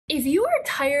If you are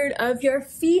tired of your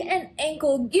feet and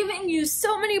ankle giving you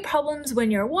so many problems when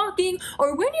you're walking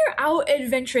or when you're out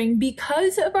adventuring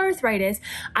because of arthritis,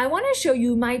 I want to show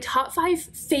you my top 5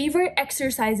 favorite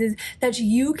exercises that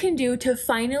you can do to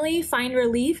finally find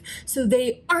relief so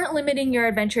they aren't limiting your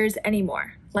adventures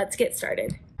anymore. Let's get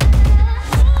started.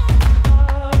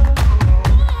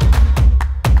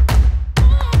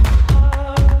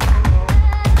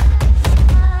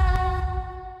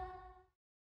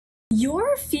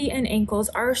 Your feet and ankles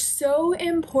are so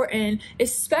important,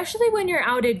 especially when you're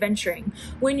out adventuring.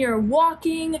 When you're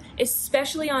walking,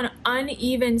 especially on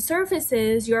uneven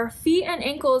surfaces, your feet and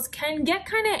ankles can get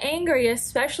kind of angry,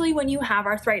 especially when you have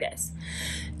arthritis.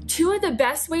 Two of the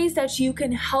best ways that you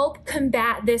can help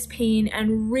combat this pain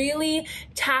and really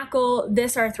tackle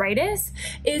this arthritis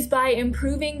is by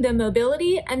improving the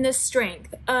mobility and the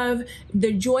strength of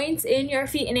the joints in your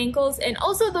feet and ankles, and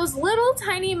also those little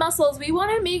tiny muscles. We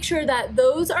want to make sure that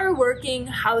those are working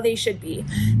how they should be.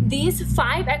 These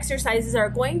 5 exercises are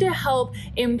going to help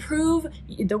improve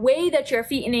the way that your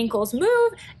feet and ankles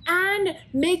move and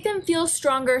make them feel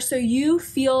stronger so you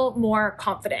feel more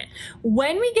confident.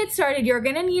 When we get started, you're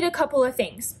going to need a couple of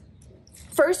things.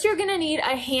 First, you're gonna need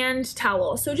a hand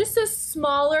towel. So just a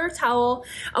smaller towel.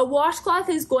 A washcloth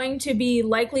is going to be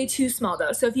likely too small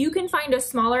though. So if you can find a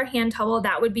smaller hand towel,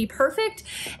 that would be perfect.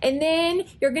 And then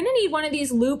you're gonna need one of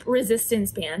these loop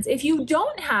resistance bands. If you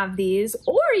don't have these,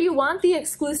 or you want the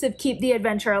exclusive Keep the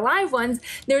Adventure Alive ones,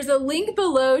 there's a link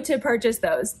below to purchase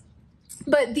those.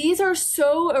 But these are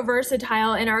so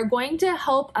versatile and are going to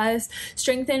help us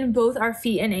strengthen both our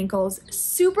feet and ankles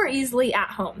super easily at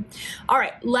home. All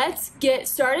right, let's get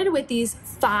started with these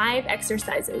 5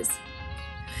 exercises.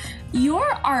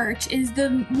 Your arch is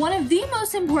one of the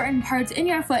most important parts in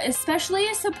your foot,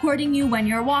 especially supporting you when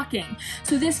you're walking.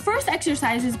 So this first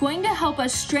exercise is going to help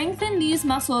us strengthen these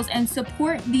muscles and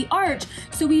support the arch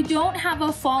so we don't have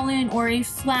a fallen or a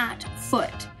flat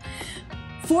foot.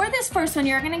 For this first one,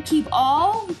 you're gonna keep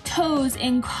all toes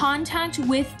in contact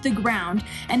with the ground,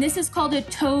 and this is called a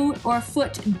toe or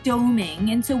foot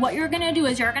doming. And so what you're gonna do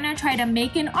is you're gonna try to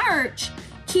make an arch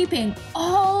keeping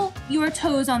all your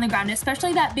toes on the ground,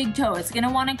 especially that big toe. It's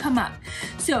gonna wanna come up.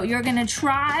 So you're gonna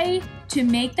try to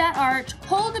make that arch,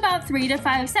 hold about 3 to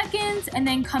 5 seconds, and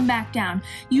then come back down.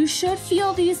 You should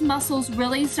feel these muscles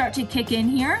really start to kick in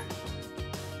here.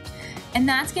 And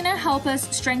that's gonna help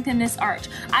us strengthen this arch.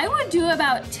 I would do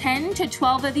about 10 to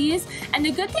 12 of these. And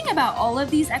the good thing about all of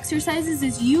these exercises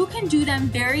is you can do them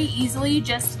very easily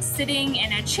just sitting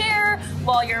in a chair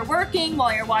while you're working,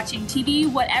 while you're watching TV,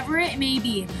 whatever it may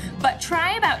be. But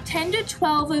try about 10 to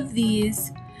 12 of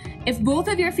these. If both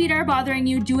of your feet are bothering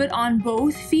you, do it on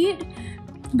both feet.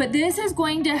 But this is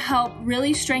going to help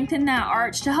really strengthen that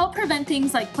arch to help prevent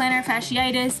things like plantar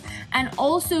fasciitis and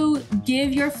also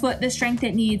give your foot the strength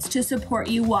it needs to support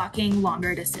you walking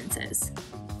longer distances.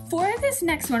 For this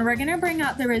next one, we're gonna bring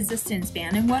out the resistance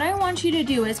band, and what I want you to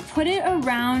do is put it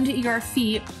around your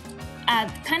feet at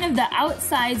kind of the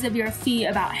outsides of your feet,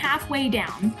 about halfway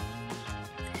down.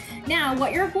 Now,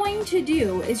 what you're going to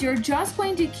do is you're just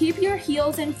going to keep your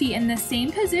heels and feet in the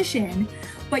same position,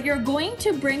 but you're going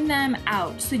to bring them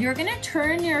out. So you're gonna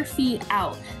turn your feet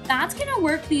out. That's gonna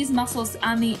work these muscles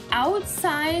on the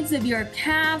outsides of your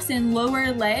calves and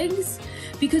lower legs,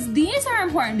 because these are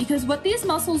important, because what these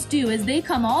muscles do is they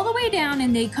come all the way down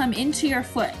and they come into your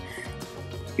foot.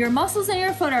 Your muscles in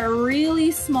your foot are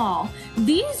really small.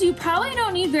 These, you probably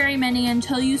don't need very many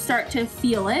until you start to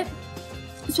feel it.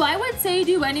 So I would say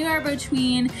do anywhere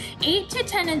between 8 to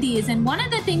 10 of these. And one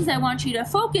of the things I want you to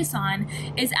focus on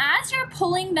is as you're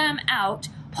pulling them out,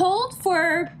 hold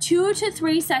for 2 to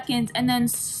 3 seconds and then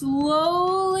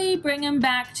slowly bring them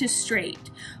back to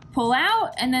straight. Pull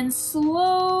out and then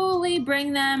slowly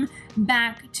bring them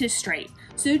back to straight.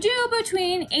 So do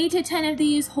between 8 to 10 of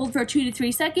these, hold for 2 to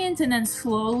 3 seconds, and then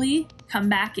slowly come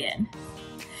back in.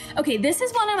 Okay, this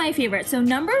is one of my favorites. So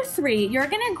number 3, you're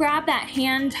gonna grab that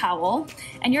hand towel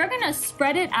and you're gonna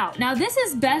spread it out. Now this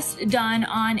is best done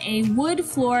on a wood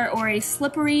floor or a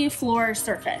slippery floor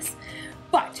surface.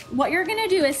 But what you're gonna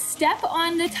do is step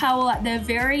on the towel at the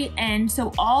very end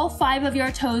so all 5 of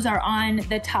your toes are on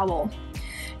the towel.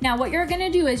 Now what you're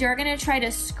gonna do is you're gonna try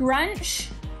to scrunch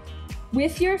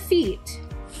with your feet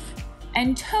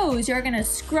and toes. You're gonna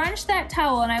scrunch that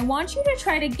towel, and I want you to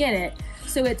try to get it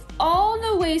so it's all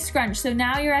the way scrunched. So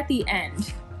now you're at the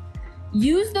end.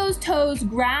 Use those toes,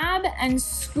 grab and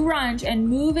scrunch and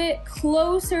move it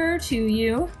closer to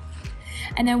you.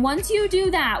 And then once you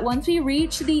do that, once we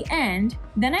reach the end,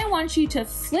 then I want you to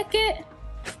flick it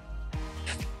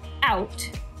out.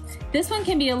 This one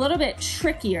can be a little bit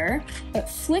trickier, but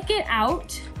flick it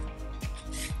out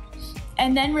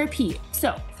and then repeat.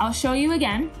 So I'll show you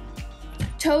again.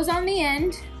 Toes on the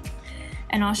end,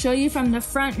 and I'll show you from the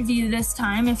front view this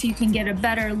time if you can get a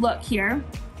better look here.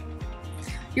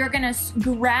 You're gonna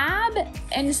grab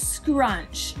and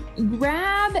scrunch,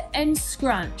 grab and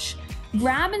scrunch,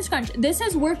 grab and scrunch. This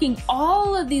is working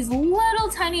all of these little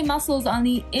tiny muscles on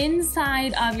the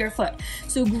inside of your foot.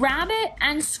 So grab it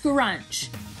and scrunch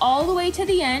all the way to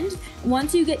the end.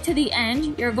 Once you get to the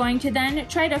end, you're going to then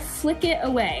try to flick it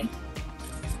away.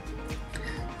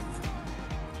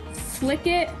 Flick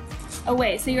it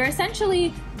away. So you're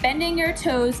essentially bending your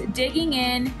toes, digging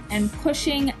in, and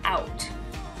pushing out.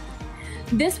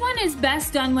 This one is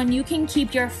best done when you can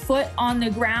keep your foot on the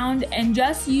ground and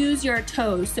just use your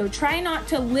toes. So try not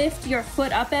to lift your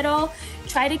foot up at all.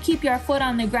 Try to keep your foot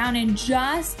on the ground and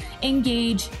just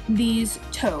engage these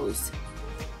toes.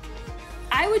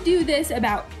 I would do this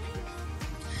about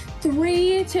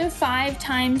 3 to 5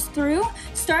 times through,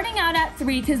 starting out at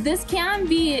 3 because this can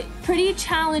be pretty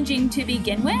challenging to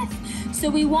begin with. So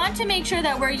we want to make sure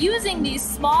that we're using these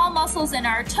small muscles in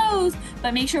our toes,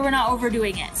 but make sure we're not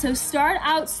overdoing it. So start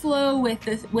out slow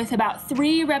with about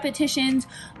 3 repetitions.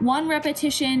 1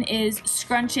 repetition is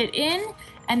scrunch it in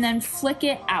and then flick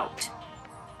it out.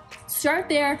 Start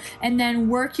there and then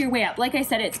work your way up. Like I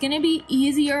said, it's going to be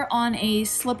easier on a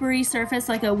slippery surface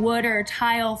like a wood or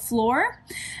tile floor.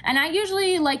 And I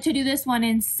usually like to do this one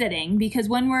in sitting because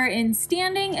when we're in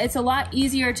standing, it's a lot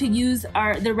easier to use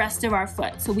the rest of our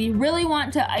foot. So we really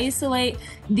want to isolate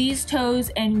these toes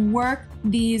and work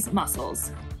these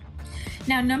muscles.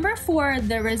 Now, number 4,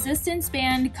 the resistance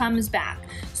band comes back.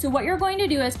 So what you're going to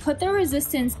do is put the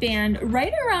resistance band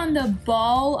right around the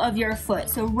ball of your foot.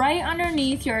 So right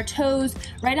underneath your toes,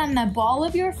 right on the ball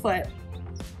of your foot.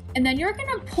 And then you're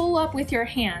gonna pull up with your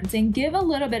hands and give a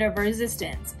little bit of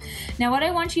resistance. Now what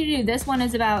I want you to do, this one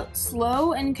is about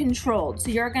slow and controlled. So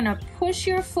you're gonna push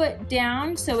your foot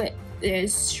down so it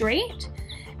is straight.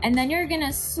 And then you're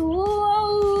gonna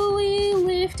slowly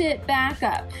lift it back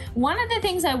up. One of the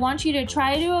things I want you to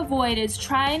try to avoid is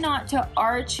try not to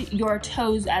arch your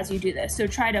toes as you do this. So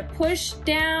try to push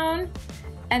down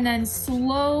and then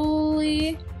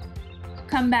slowly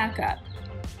come back up.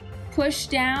 Push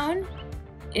down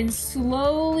and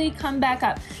slowly come back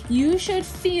up. You should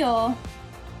feel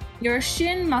your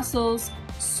shin muscles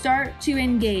start to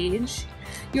engage.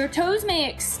 Your toes may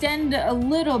extend a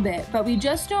little bit, but we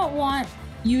just don't want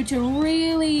you to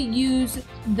really use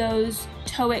those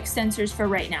toe extensors for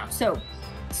right now. So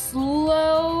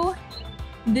slow,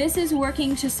 this is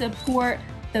working to support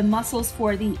the muscles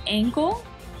for the ankle,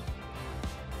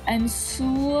 and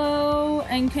slow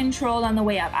and controlled on the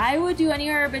way up. I would do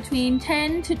anywhere between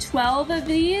 10 to 12 of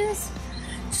these.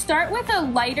 Start with a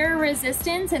lighter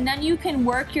resistance and then you can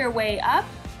work your way up,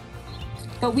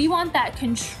 but we want that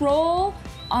control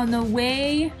on the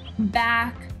way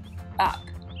back up.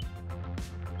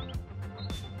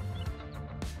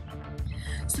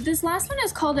 So this last one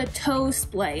is called a toe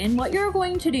splay, and what you're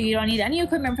going to do, you don't need any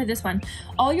equipment for this one.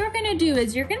 All you're gonna do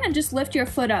is you're gonna just lift your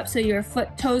foot up so your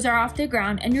toes are off the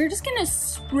ground, and you're just gonna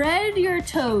spread your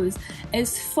toes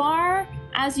as far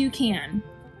as you can.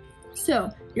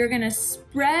 So you're gonna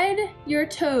spread your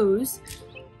toes,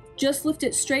 just lift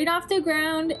it straight off the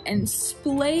ground and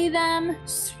splay them,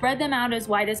 spread them out as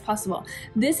wide as possible.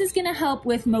 This is gonna help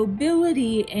with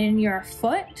mobility in your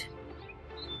foot.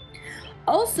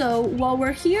 Also, while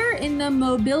we're here in the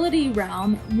mobility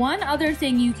realm, one other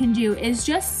thing you can do is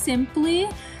just simply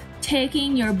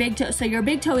taking your big toe. So your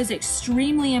big toe is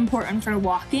extremely important for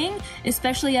walking,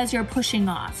 especially as you're pushing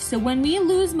off. So when we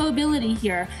lose mobility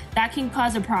here, that can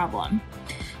cause a problem.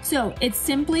 So it's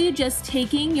simply just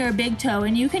taking your big toe,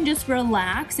 and you can just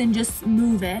relax and just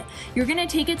move it. You're gonna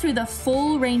take it through the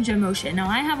full range of motion. Now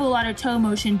I have a lot of toe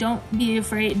motion. Don't be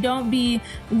afraid, don't be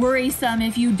worrisome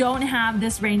if you don't have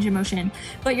this range of motion,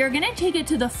 but you're gonna take it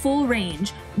to the full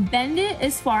range. Bend it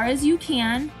as far as you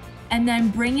can, and then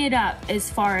bring it up as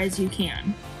far as you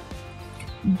can.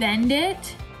 Bend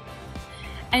it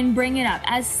and bring it up.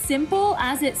 As simple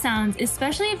as it sounds,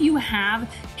 especially if you have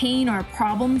pain or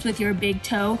problems with your big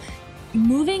toe,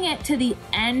 moving it to the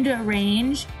end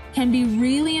range can be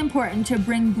really important to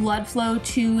bring blood flow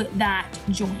to that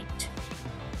joint.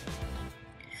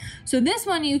 So this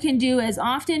one you can do as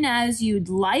often as you'd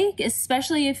like,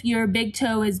 especially if your big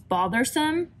toe is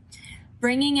bothersome.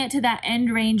 Bringing it to that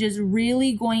end range is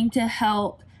really going to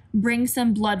help bring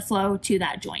some blood flow to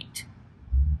that joint.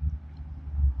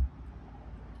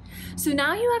 So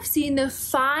now you have seen the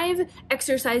 5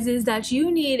 exercises that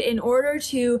you need in order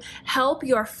to help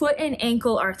your foot and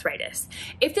ankle arthritis.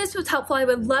 If this was helpful, I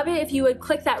would love it if you would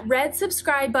click that red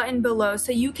subscribe button below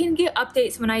so you can get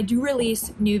updates when I do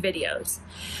release new videos.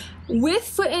 With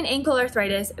foot and ankle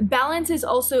arthritis, balance is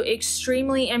also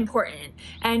extremely important.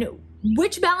 And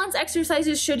which balance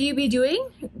exercises should you be doing?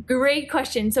 Great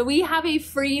question. So we have a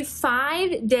free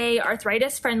 5-day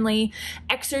arthritis-friendly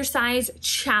exercise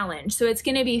challenge. So it's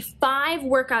going to be 5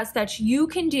 workouts that you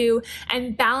can do,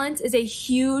 and balance is a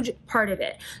huge part of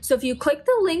it. So if you click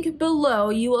the link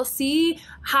below, you will see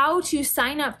how to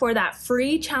sign up for that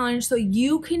free challenge so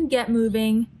you can get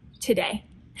moving today.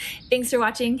 Thanks for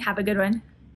watching. Have a good one.